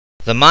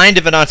The mind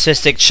of an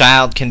autistic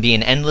child can be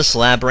an endless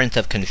labyrinth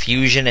of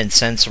confusion and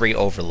sensory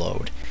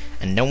overload,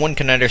 and no one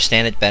can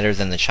understand it better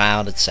than the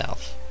child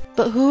itself.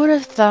 But who would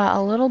have thought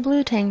a little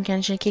blue tank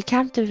engine could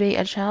captivate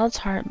a child's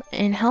heart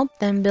and help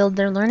them build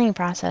their learning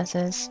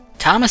processes?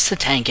 Thomas the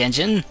Tank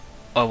Engine,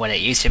 or what it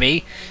used to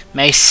be,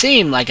 may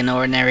seem like an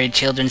ordinary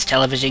children's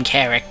television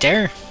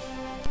character,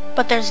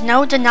 but there's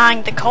no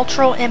denying the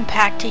cultural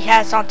impact he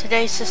has on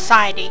today's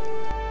society.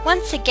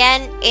 Once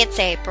again, it's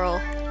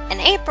April. And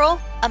April,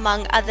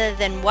 among other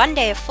than One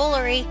Day of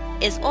Foolery,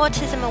 is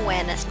Autism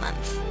Awareness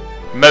Month.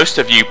 Most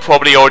of you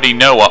probably already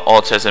know what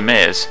autism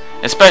is,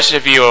 especially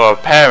if you are a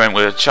parent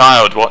with a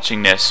child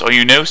watching this or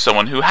you know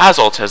someone who has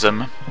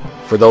autism.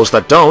 For those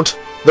that don't,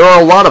 there are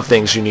a lot of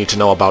things you need to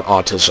know about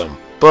autism,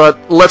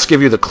 but let's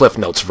give you the Cliff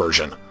Notes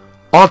version.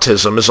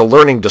 Autism is a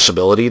learning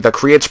disability that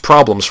creates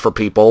problems for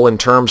people in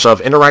terms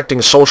of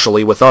interacting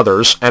socially with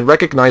others and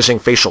recognizing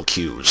facial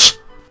cues.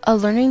 A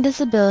learning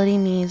disability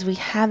means we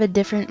have a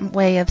different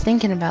way of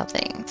thinking about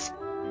things.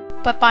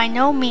 But by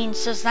no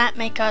means does that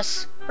make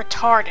us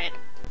retarded.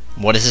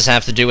 What does this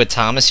have to do with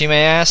Thomas, you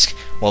may ask?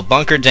 Well,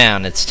 bunker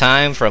down, it's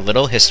time for a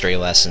little history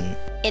lesson.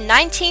 In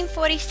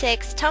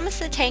 1946, Thomas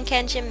the Tank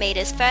Engine made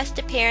his first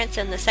appearance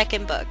in the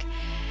second book,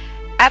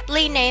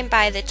 aptly named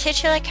by the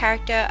titular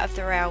character of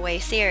the Railway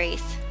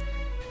series.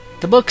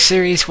 The book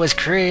series was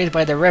created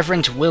by the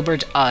Reverend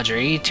Wilbert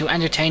Audrey to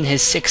entertain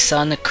his sixth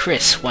son,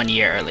 Chris, 1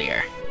 year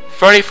earlier.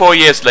 34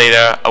 years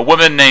later, a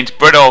woman named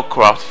Britt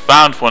Allcroft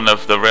found one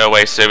of the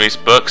Railway series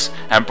books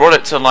and brought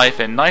it to life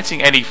in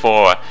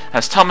 1984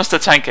 as Thomas the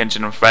Tank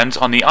Engine and Friends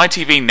on the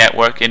ITV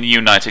network in the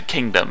United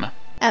Kingdom.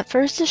 At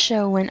first the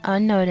show went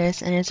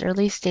unnoticed in its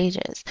early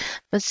stages,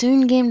 but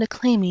soon gained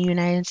acclaim in the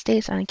United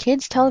States on a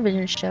kids'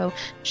 television show,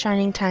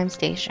 Shining Time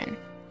Station.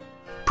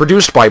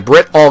 Produced by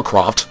Britt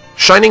Allcroft,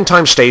 Shining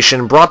Time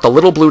Station brought the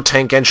Little Blue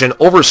Tank Engine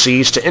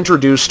overseas to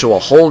introduce to a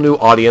whole new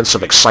audience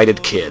of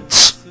excited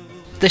kids.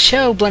 The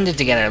show blended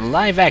together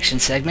live-action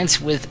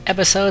segments with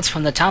episodes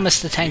from the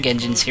Thomas the Tank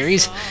Engine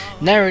series,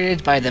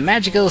 narrated by the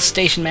magical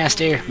station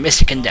master,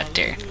 Mr.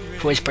 Conductor,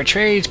 who was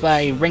portrayed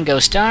by Ringo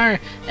Starr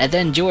and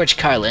then George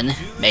Carlin,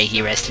 may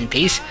he rest in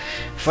peace,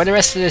 for the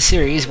rest of the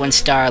series when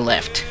Starr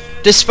left.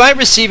 Despite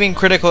receiving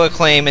critical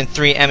acclaim and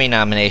 3 Emmy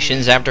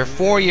nominations, after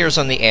 4 years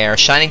on the air,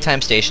 Shining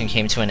Time Station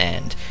came to an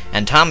end,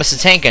 and Thomas the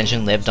Tank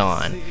Engine lived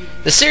on.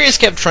 The series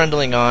kept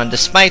trundling on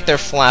despite their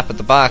flop at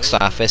the box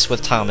office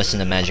with Thomas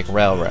and the Magic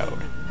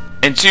Railroad.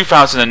 In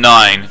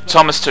 2009,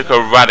 Thomas took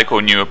a radical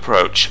new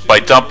approach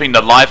by dumping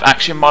the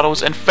live-action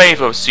models in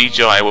favour of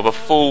CGI with a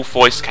full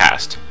voice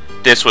cast.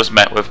 This was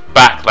met with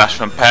backlash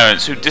from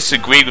parents who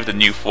disagreed with the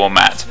new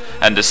format,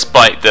 and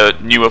despite the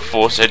newer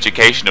forced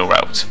educational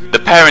route, the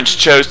parents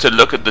chose to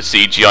look at the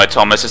CGI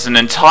Thomas as an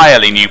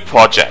entirely new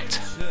project.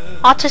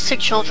 Autistic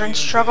children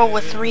struggle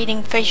with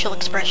reading facial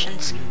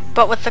expressions,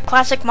 but with the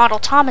classic Model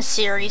Thomas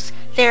series,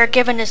 they are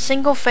given a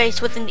single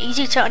face with an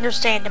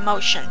easy-to-understand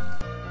emotion.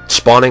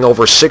 Spawning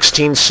over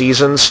 16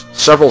 seasons,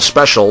 several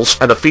specials,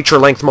 and a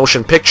feature-length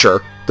motion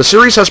picture, the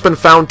series has been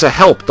found to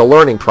help the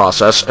learning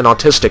process in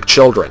autistic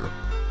children.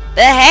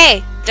 But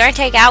hey, don't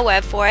take our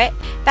word for it.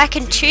 Back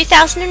in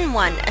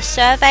 2001, a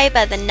survey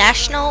by the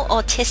National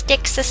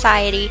Autistic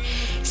Society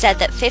said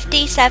that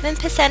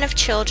 57% of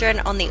children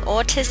on the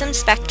autism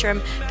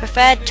spectrum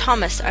preferred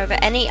Thomas over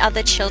any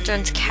other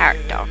children's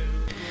character.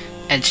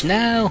 And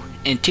now,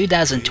 in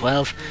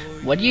 2012,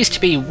 what used to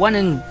be 1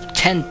 in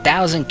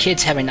 10,000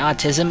 kids having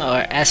autism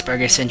or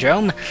Asperger's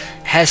syndrome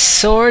has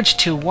soared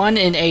to 1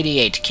 in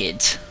 88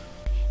 kids.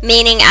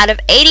 Meaning out of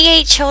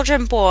 88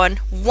 children born,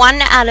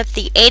 1 out of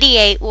the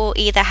 88 will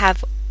either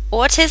have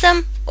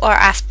autism or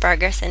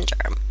Asperger's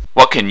syndrome.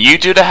 What can you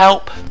do to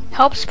help?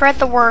 Help spread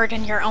the word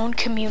in your own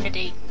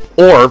community.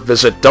 Or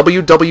visit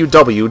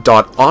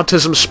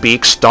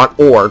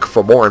www.autismspeaks.org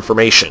for more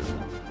information.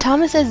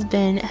 Thomas has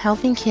been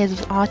helping kids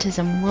with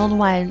autism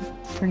worldwide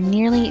for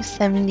nearly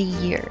 70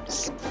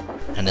 years.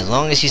 And as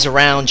long as he's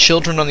around,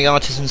 children on the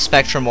autism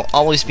spectrum will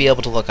always be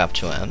able to look up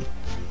to him.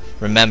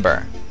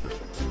 Remember,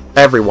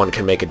 everyone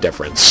can make a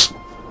difference.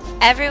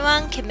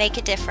 Everyone can make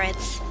a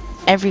difference.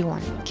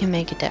 Everyone can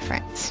make a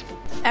difference.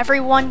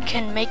 Everyone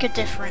can make a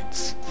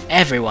difference.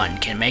 Everyone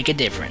can make a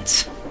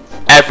difference.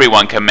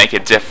 Everyone can make a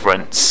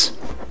difference.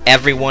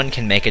 Everyone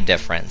can make a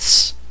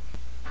difference.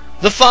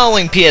 The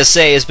following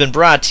PSA has been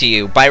brought to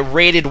you by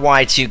Rated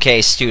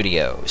Y2K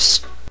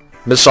Studios,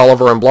 Miss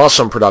Oliver and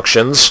Blossom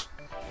Productions,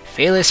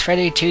 Fearless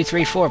Freddy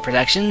 234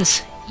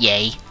 Productions,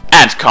 yay,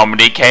 and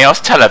Comedy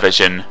Chaos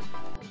Television.